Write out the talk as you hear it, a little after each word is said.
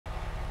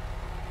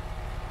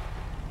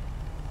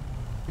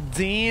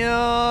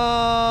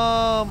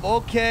Damn.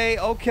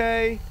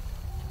 Okay.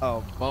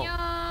 Oh, well.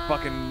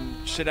 Fucking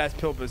shit ass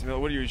Pilbis.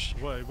 What are you?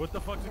 Wait, what the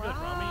fuck's good,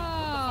 Rami?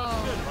 What the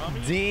fuck's good,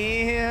 Rami?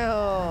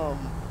 Damn.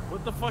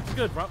 What the fuck's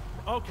good, Rami?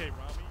 Okay,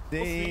 Rami.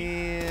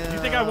 Damn. You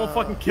think I won't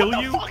fucking kill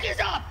you? What the fuck is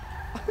up?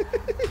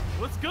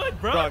 What's good,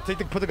 bro? Bro,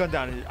 put the gun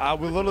down. I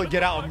will literally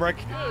get out and murk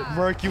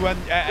you and.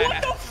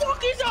 What the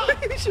fuck is up?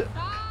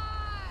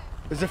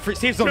 There's a free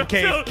safe zone,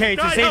 Kate. Kate,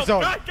 it's a safe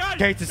zone.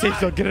 Kate, it's a safe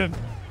zone. Get in.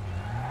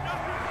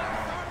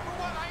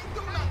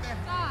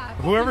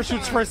 Whoever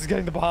shoots first is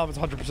getting the Bahamas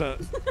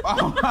 100%.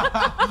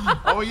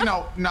 Oh, you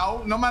know,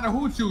 no matter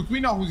who shoots,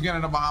 we know who's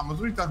getting the Bahamas.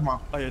 What are you talking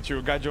about? Oh, yeah,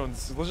 true. Guy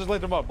Jones. Let's just light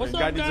them up. What's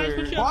Guy up, guys?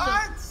 what? You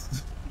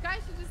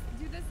guys should just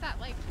do this at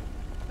like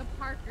the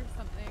park or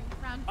something.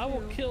 Round 2. I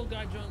will kill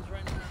Guy Jones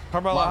right now.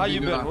 Carmela, how you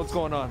been? What's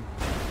going on?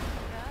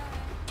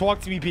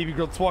 Talk to me, baby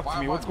girl. Talk to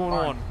me. What's going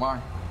on? Why?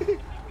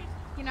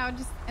 You know,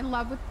 just in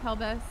love with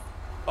Pilbis.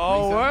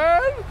 Oh,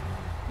 word?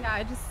 Yeah,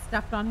 I just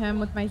stepped on him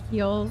with my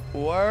heels.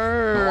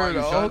 Word.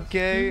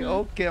 Okay.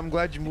 I'm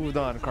glad you moved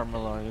on,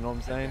 Carmela. You know what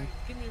I'm saying?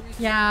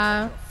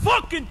 Yeah.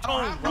 Fucking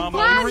tone, Rami.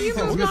 Glad you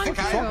moved Who on you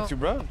talking to, too.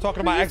 bro? I'm talking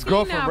to my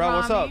ex-girlfriend, bro.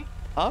 What's up?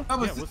 Huh?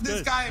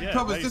 This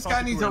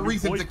guy needs a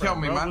reason to kill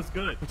me, man. What's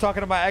good? I'm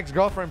talking to my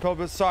ex-girlfriend,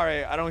 Pilbis.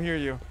 Sorry, I don't hear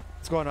you.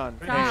 What's going on?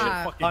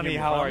 Honey,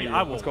 how are you?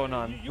 What's going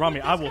on?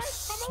 Rami, I will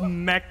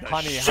smack the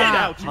shit honey.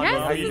 out you.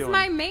 Yes, How this you is doing?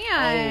 my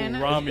man.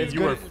 Oh, Rami, It's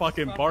you good. were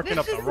fucking barking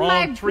up This the is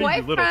wrong my tree, you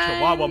little boyfriend.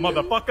 chihuahua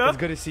motherfucker. It's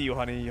good to see you,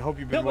 honey. I hope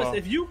you've been Pilbis, well.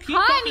 if you keep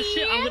talking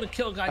shit, Honey. I'm gonna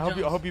kill Guy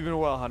Jones. I hope you've been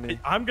well, honey.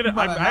 I'm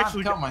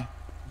actually,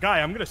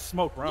 Guy, I'm gonna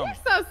smoke Rami. You're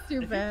so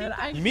stupid.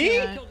 I Me?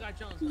 can't. Kill Guy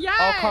Jones. Yes.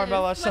 Oh,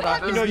 Carmela, shut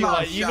up. You know you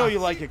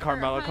like it, Sure,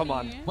 Carmela. Come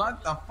on. honey.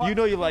 What the fuck? You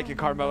know you like it,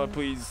 Carmela.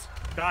 Please.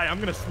 Guy, I'm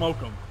gonna smoke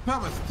him.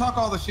 Pilbis, talk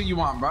all the shit you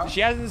want, bro. She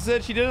hasn't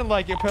said she didn't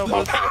like it,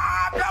 Pilbis.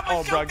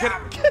 Oh, bro, get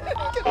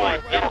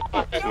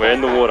it. We're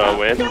in the water,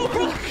 we're in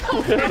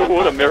the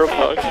water, mirror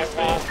bug.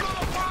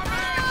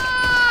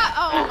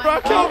 Ah, oh my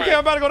Bro, kill him. Okay, I'm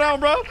about to go down,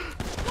 bro.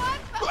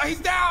 He's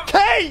down.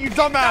 Hey, you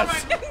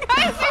dumbass.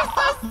 Guys, you're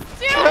so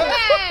stupid.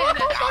 Oh,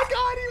 my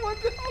God, he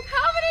went down.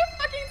 How many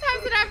fucking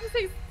times did I have to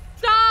say This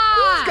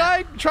stop?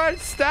 guy tried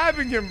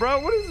stabbing him, bro.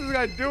 What is this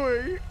guy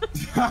doing?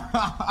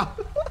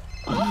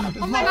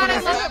 Oh my God, I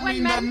love it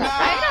when men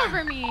fight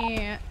over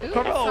me. Ooh,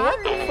 Carmela,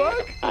 what the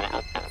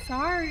fuck?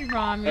 Sorry,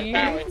 Rami.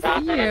 Good to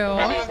see you.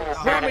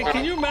 Rami,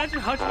 can you imagine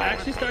how she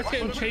actually starts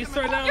getting chased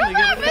right now? You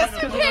love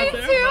Mr. K too?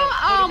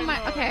 Oh my.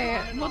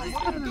 Okay, we'll just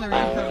put him in the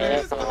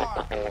room.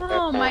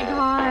 Oh my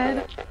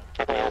God.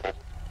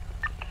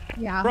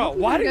 Yeah. Bro, hope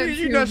why he's didn't good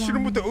you too, not shoot him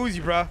Rami. with the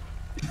Uzi, bro?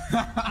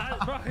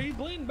 Bro, he's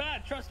bleeding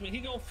bad. Trust me, he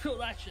gonna feel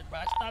that shit, bro.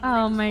 Stop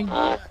Oh making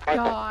my this fuck.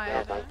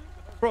 God.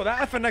 Bro,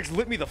 that FNX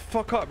lit me the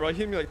fuck up, bro. He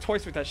hit me like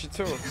twice with that shit,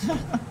 too.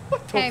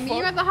 Hey, meet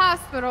you at the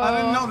hospital. I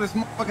didn't know this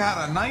motherfucker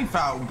had a knife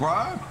out, bro.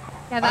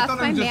 Yeah, that's thought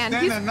he my was just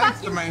man. He's standing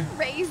next to fucking me.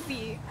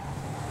 crazy.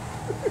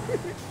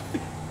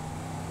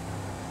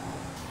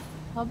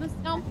 Pilbis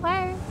don't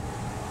play.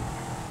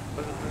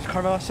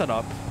 Carmela, shut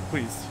up,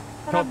 please.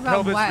 Shut up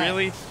about Pilbis, what?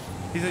 really?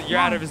 You're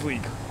out of his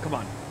league. Come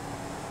on.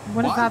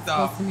 What is What that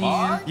the supposed to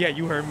mean? fuck? Yeah,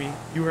 you heard me.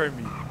 You heard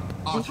me.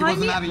 Oh, she calling wasn't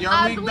me out of your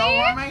league, ugly? though,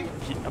 Rami?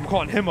 I'm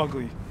calling him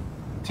ugly.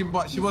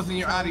 She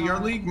wasn't out of your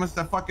league,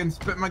 Mr. fucking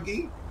Spit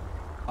McGee?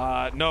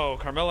 No,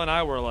 Carmela and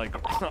I were like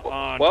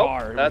on Well,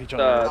 par with that's each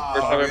other. first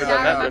time I've ever Yeah,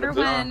 I done that.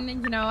 remember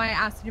when, you know, I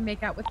asked you to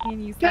make out with me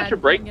and you said... Catch a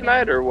break bring it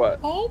tonight in. or what?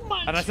 Oh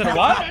my And I said,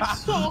 what?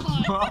 That's so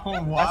hot.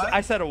 Bro, what?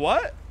 I said a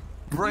what?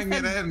 Bring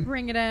it in.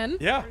 Bring it in.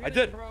 Yeah, I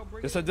did.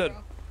 Yes, I did.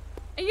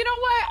 And you know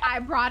what? I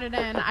brought it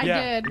in. I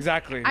Yeah, did.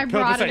 exactly. I Pilbis,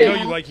 brought I it know in.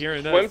 you like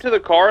hearing Swim this. to the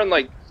car and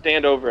like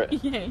stand over it.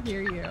 Yeah,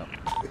 hear you.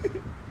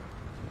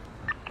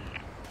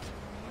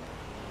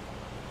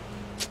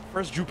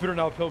 First Jupiter,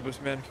 now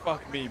Pilbis, man.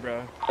 Fuck me,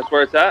 bro. That's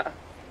where it's at?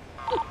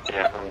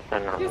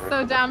 You're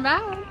so down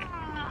bad.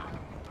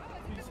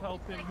 He's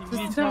helping. He Just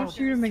needs don't help.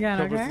 shoot him again,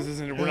 Pilbis, okay? this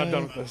isn't. We're not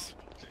done with this.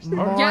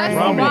 Yes,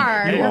 Rami, you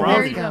are. hey, You're Rami.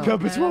 very done with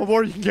Pilbis, it. one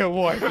more, you can get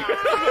one.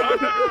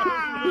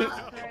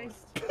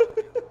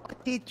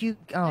 Did you?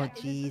 Oh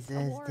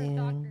Jesus, dude.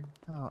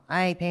 Oh, all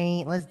right,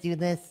 Penny, let's do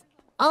this.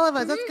 All of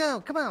us, let's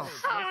go. Come on.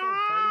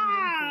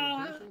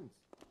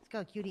 Let's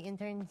go, cutie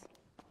interns.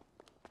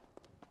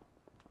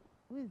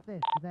 Who is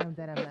this? Man,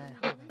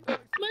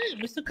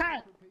 Mr.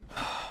 Cat.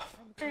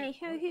 Hey,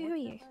 who are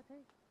you?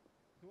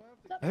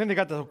 I think they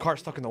got the car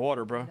stuck in the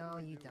water, bro. No,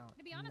 you don't.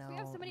 To be honest, we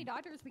have so many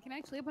doctors, we can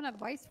actually open up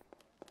Vice.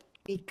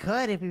 We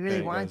could if we really There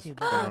you want go. to.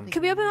 But I don't think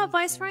Could we open up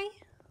Vice Fry?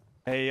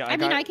 Hey, I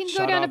mean, I can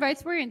go down to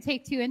Vice Fry and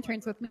take 2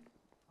 interns with me.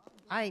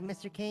 All right,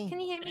 Mr. King. Can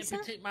you hear me, sir?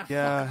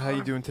 Yeah, how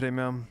you doing today,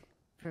 ma'am?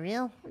 For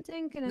real? I'm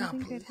doing good. No, I'm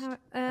doing good. please. How?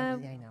 I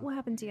know. What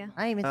happened to you? All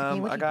right, Mr.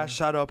 King. What I you got do?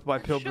 shot up by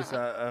Pilbis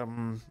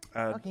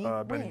at Okay,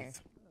 Benny. where?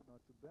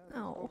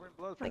 Oh,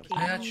 okay.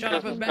 I got shot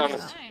up at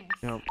Benny's.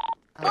 Yep.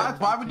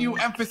 Why would you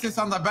emphasis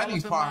on the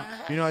Benny's part?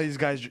 You know how these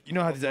guys, you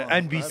know how these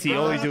NBC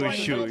all they do is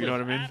shoot. You know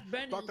what I mean?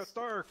 Dr.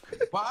 Stark.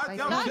 What? It's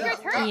Yo, not shit.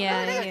 your turn.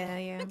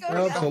 Yeah.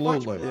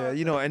 Absolutely. Yeah,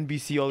 you know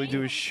NBC all they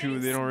do is shoot.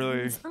 They don't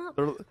really.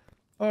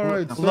 All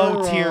right, so,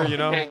 low tier, you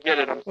know. Can't get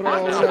it. I'm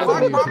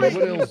What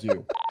ails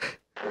you?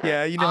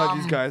 Yeah, you know how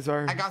these guys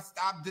are. I got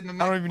stabbed in the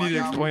neck. I don't even need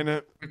to explain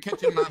it. The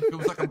kitchen knife. It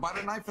was like a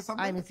butter knife or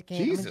something.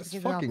 Jesus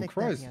fucking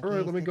Christ! All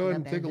right, let me go ahead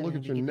and take a look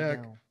at your neck.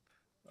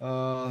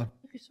 Thank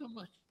you so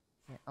much.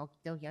 Okay,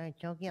 I'm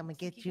gonna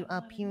get you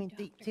up here in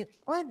 3, 2,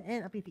 1,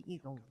 and up here you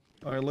go.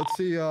 All right, let's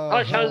see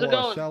how's it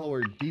going? shallow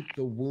or deep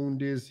the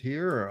wound is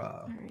here.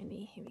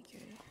 Alrighty, here we go.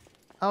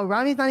 Oh,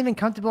 Rami's not even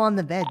comfortable on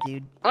the bed,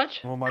 dude.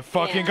 Oh my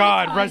fucking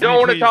God! I don't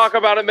want to talk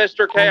about it,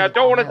 Mr. K. I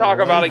don't want to talk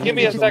about it. Give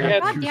me a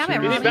second. God damn it,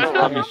 You need Rami.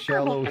 backup?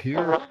 Shallow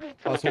here.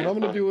 So what I'm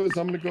gonna do is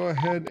I'm gonna go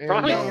ahead and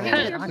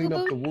clean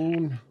up the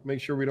wound. Make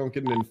sure we don't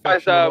get an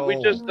infection. Guys,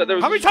 we just there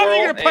was How many times are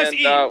you gonna press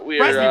E?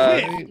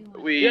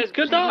 We Yeah, it's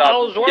good though. I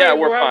was worried yeah,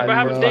 we're fine.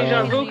 having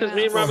deja vu because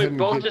me and Go ahead Robbie and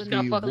both get just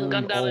got the fucking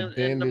gunned down wound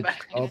in the bandaged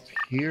back. up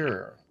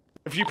here.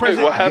 If you press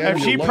what happened?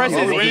 if she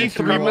presses Lucky E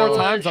 3 more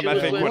times, I'm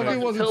effing Lucky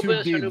quitting. wasn't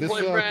too deep. This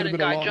could have been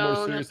a lot more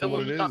serious than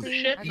what it is.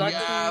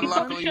 Yeah,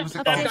 luckily it was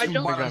a Guy kitchen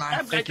Jones. butter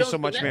knife. Thank you so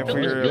much, man, for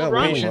Yeah, your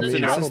well, patience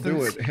and that'll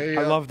do assistance. it. Hey,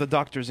 I love the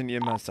doctors in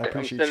EMS. I I'm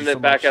appreciate sending you so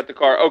it back much. at the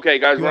car. Okay,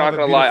 guys, You we're have not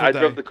a gonna lie. I beautiful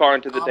drove day. the car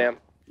into the dam.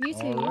 You too,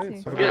 All you right,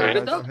 too. so Yeah, let's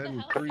good go though. ahead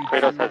and 3,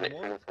 Wait 2, a second.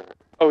 1.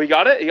 Oh, he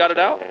got it? He got it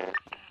out?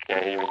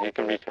 Yeah, he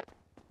can reach it.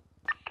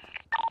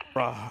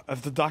 Bruh,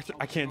 if the doctor,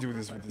 I can't do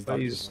this with this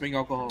doctor. Swing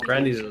alcohol.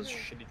 Brandy's a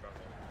shitty drug.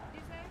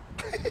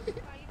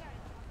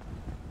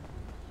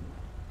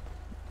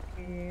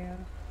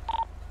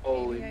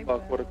 Holy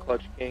fuck, what a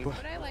clutch king.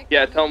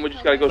 Yeah, tell him we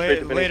just gotta go straight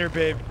to finish. Later,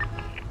 babe.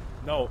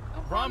 No.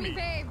 Rami.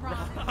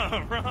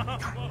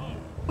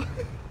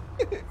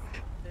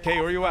 Okay,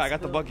 where you at? I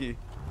got the buggy.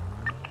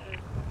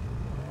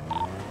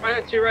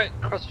 Right to your right,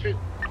 across the street.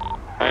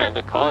 Alright,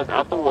 the car is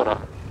out the water.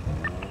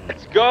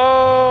 Let's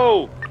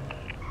go!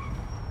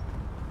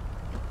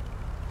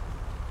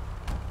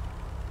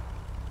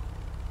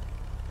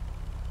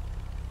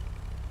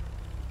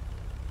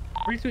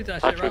 Retweet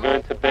that Hutch, shit, we're right?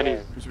 going to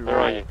Benny's. Where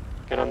are you?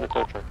 Get on the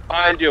tow truck.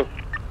 Behind you.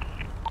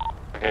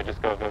 Okay,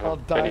 just go, go, I'll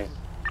go. die. Benny's.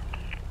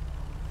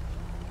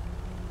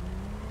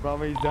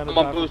 Rami's down I'm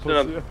on boosting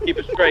him. Keep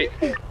it straight.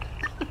 Okay,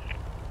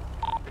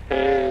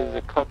 there's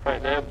a cup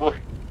right there, boy.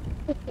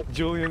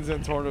 Julian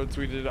Zantorno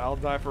tweeted, "I'll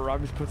die for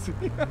Rami's pussy."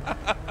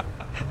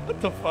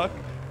 What the fuck?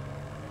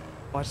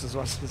 Watch this,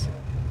 watch this.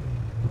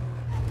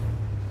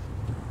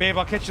 Babe,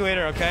 I'll catch you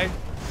later, okay?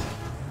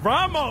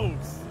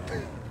 Ramos!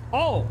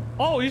 Oh,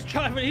 he's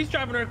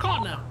driving her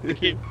car now.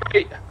 You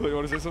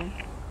want to say something?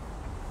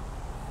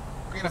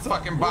 We're gonna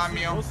fucking bomb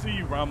you. We'll see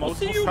you, Ramos. We'll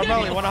see you Carmela,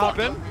 again, you want to hop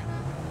in?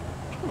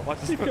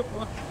 Watch this.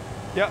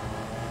 Yep.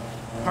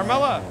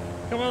 Carmela!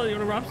 Carmela, you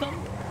wanna rob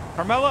something?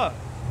 Carmela!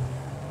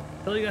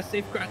 Tell you got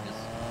safe crackers.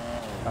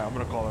 Alright, I'm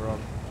gonna call her up.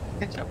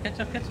 Catch up,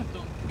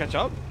 don't. Catch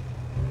up?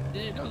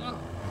 Yeah, go.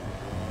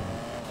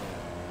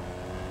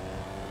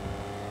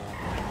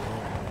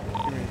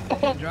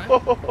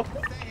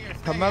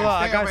 Carmela,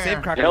 I got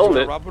safe crackers. Held You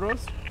wanna it. rob with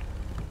us?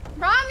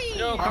 Rami!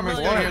 Yo, Rami's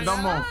Carmela, here.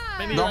 Don't move.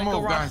 maybe Don't like go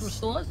move, rob some guys.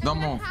 stores? Don't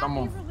move. Don't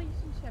move.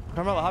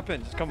 Carmela, hop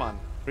in. Just come on.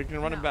 We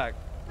can run it back.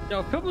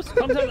 Yo, Pilbis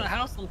comes out of the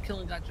house, I'm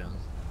killing Guy Jones.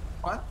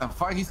 What the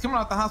fuck? He's coming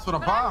out the house with a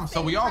bomb,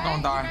 so we all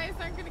gonna die. You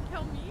guys aren't gonna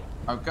kill me.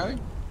 Okay.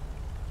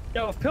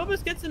 Yo, if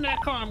Pilbis gets in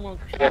that car, I'm going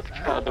to kill That's him.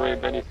 out of the way,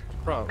 Benny's.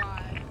 Bro.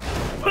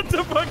 What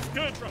the fuck's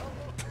good, bro?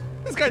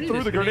 This guy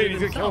threw the grenade. He's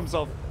gonna kill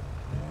himself.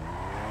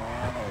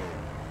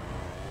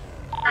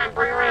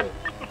 Bring her in.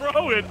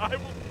 Throw it. I will.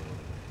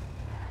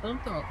 Let him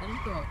throw it.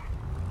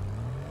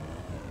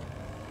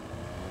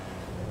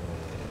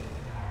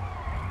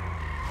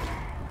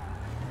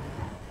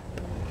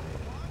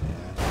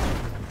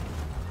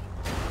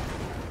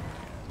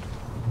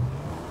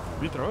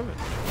 You throw it.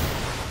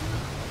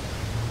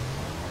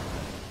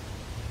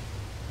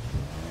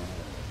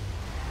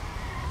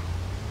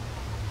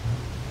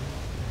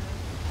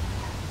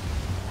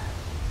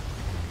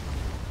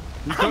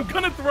 I'm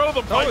gonna throw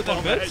the Throw pipe it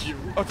then, bomb at bitch. you.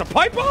 Oh, it's a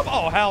pipe bomb?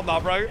 Oh, hell no,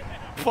 bro.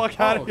 Fuck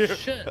out of here.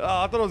 Shit. Oh,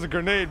 I thought it was a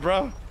grenade,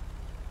 bro.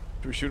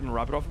 Should we shoot him and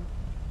wrap it off him?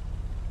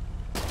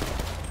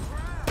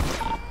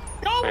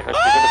 Wait,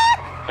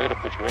 I gotta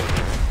put you in.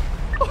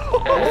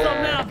 What's up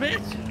now,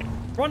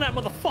 bitch? Run that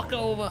motherfucker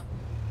over.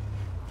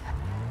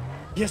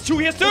 He has two,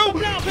 he has two!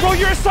 Bro,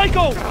 you're a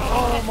psycho!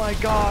 Oh my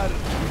god.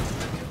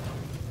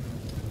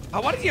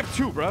 Why did he have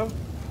two, bro?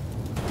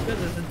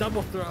 Because it's a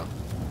double throw.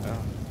 Oh.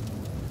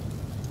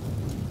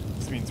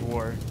 This means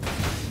war.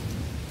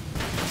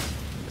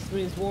 This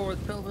means war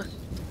with Pilbis.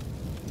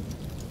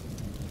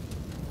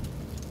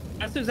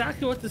 That's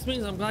exactly what this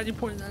means. I'm glad you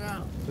pointed that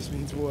out. This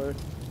means war.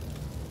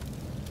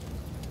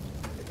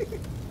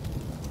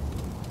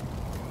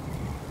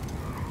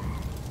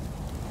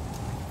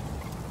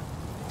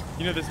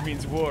 You know this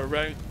means war,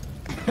 right?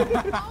 Oh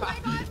my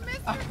god,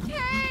 Mr. K!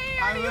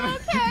 Are you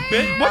okay?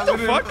 Bitch, what the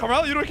fuck?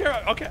 Carmela, you don't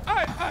care? Okay,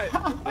 alright.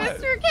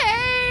 Mr.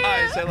 K!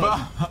 Alright, say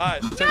less.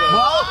 Alright, say less.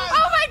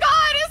 Oh my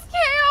god, is K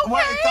okay?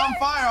 Wait, it's on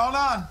fire. Hold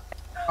on.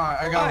 Alright,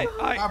 I got it.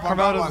 Alright,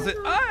 Carmela doesn't say.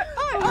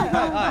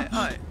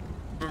 Alright.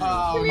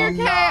 Are you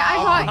okay?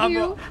 I got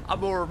you. I'm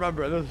gonna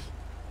remember this.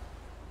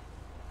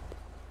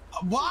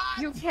 What?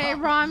 You okay,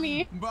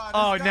 Rami?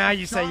 Oh, now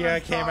you say you're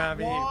okay,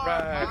 Rami. I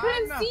Right.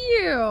 couldn't see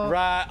you.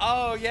 Right.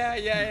 Oh,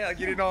 yeah. Like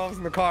you didn't know I was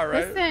in the car,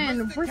 right?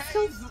 Listen, we're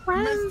still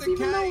friends,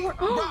 even though we're.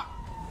 Oh.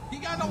 He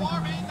got no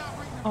arm and not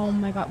bringing the Oh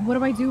my God! What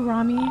do I do,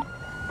 Rami?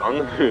 On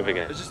the move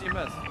again. It's just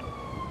EMS.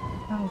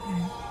 Oh,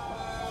 okay.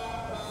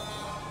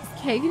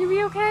 Is Kay gonna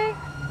be okay?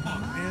 Oh,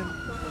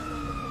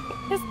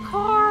 man. His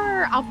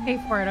car. I'll pay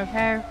for it,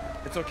 okay?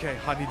 It's okay,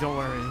 honey. Don't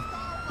worry.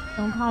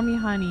 Don't call me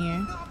honey.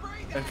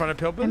 In front of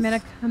Pilbis? I'm in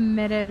a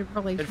committed In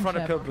relationship. front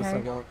of Pilbis, okay?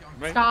 I won't.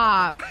 Right?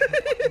 Stop.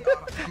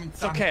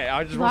 It's okay.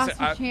 I just You won't lost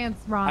say. your chance,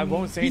 Rami. I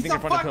won't say He's anything a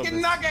in front of fucking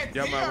Pilbis. nugget.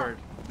 Yeah, my word.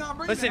 Not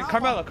bringing Listen, it.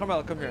 Carmela, come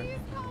here.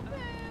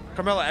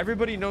 Carmela,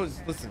 everybody knows.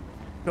 Listen,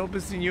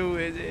 Pilbis and you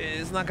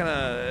is not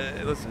gonna.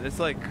 Listen, it's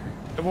like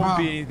it won't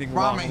be anything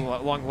long Rami.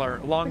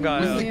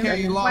 Mr.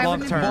 K, he Why lost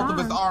would term. both of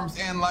his arms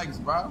and legs,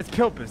 bro. It's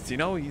Pilbis, you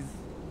know. He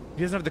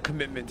doesn't have the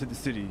commitment to the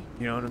city.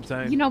 You know what I'm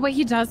saying? You know what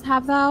he does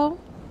have though?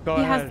 Go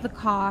he ahead. has the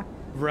cock,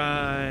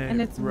 Right. and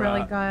it's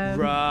really good.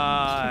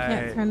 Right. You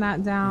can't turn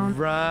that down.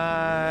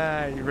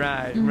 Right.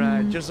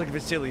 Mm-hmm. Just like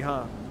Vasily,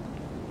 huh?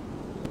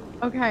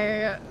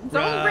 Okay,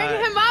 don't Right. bring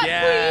him up,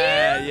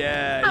 please.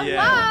 Yeah.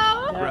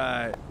 Hello.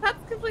 Right. That's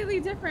completely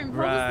different. Pilbis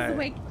Right. is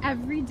awake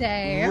every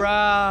day.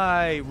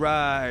 Right.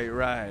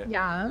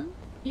 Yeah,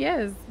 he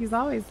is. He's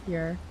always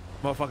here.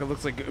 Motherfucker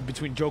looks like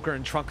between Joker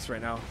and Trunks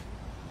right now.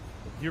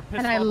 You're pissed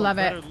And I off. love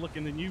I'm it. better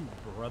looking than you,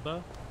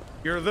 brother.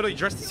 You're literally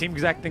dressed the same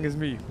exact thing as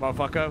me,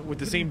 motherfucker, with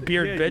the same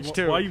beard, Yeah, bitch,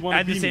 too. Why you want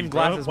and to the be same me,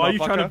 glasses, bro? Why you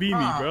motherfucker. trying to be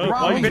me, bro? Bro,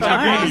 Why you Bitch,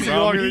 trying I'm to me be so me,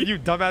 longer bro? than you,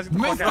 dumbass. Get the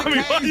fuck out of Mr.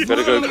 here. K, he's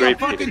Better go literally a grape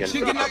seed fucking again.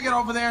 chicken nugget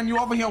over there, and you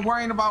over here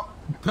worrying about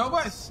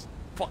Pilbis?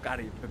 Fuck out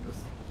of here, Pippis.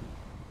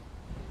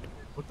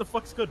 What the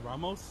fuck's good,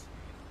 Ramos?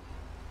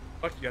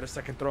 Fuck, you got a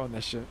second throw on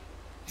that shit.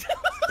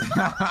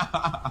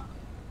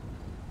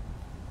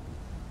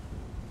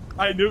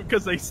 I knew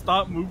because they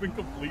stopped moving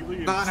completely.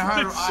 And No, I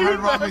heard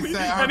Rami say,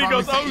 and he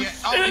goes, "Oh yeah,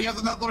 shit!" oh, he has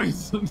another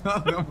reason.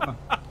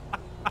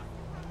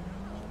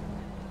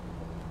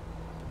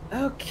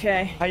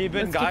 Okay. How you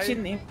been, Let's guy? get you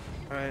in there.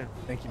 Alright,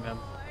 thank you, man.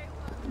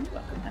 You're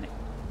welcome, honey.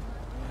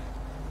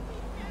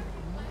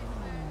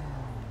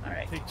 All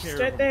right. Take care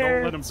Start of him. there.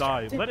 Don't let him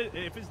die. Start Let it.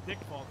 If his dick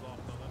falls off,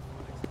 though,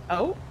 that's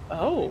fine.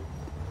 Oh.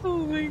 Oh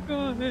my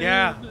God.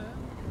 Yeah.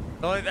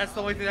 That's the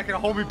only thing that can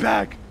hold me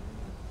back.